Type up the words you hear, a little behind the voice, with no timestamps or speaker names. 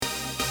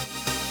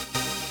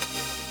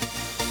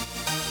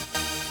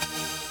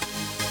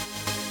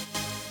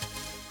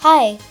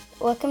Hi,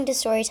 welcome to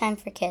Storytime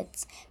for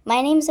Kids.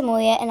 My name's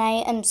Amelia, and I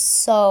am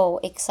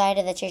so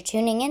excited that you're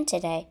tuning in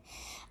today.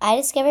 I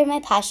discovered my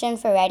passion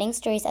for writing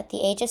stories at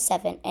the age of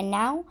 7, and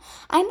now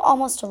I'm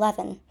almost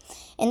 11.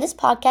 In this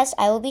podcast,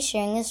 I will be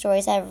sharing the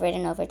stories I've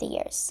written over the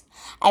years.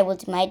 I will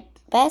do my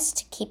best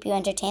to keep you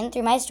entertained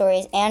through my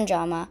stories and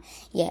drama,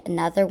 yet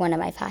another one of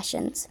my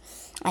passions.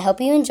 I hope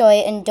you enjoy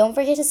it, and don't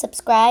forget to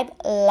subscribe,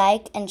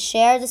 like, and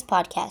share this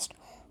podcast,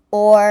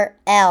 or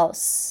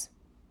else.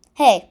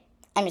 Hey,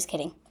 I'm just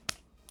kidding.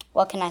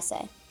 What can I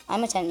say?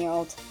 I'm a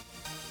 10-year-old.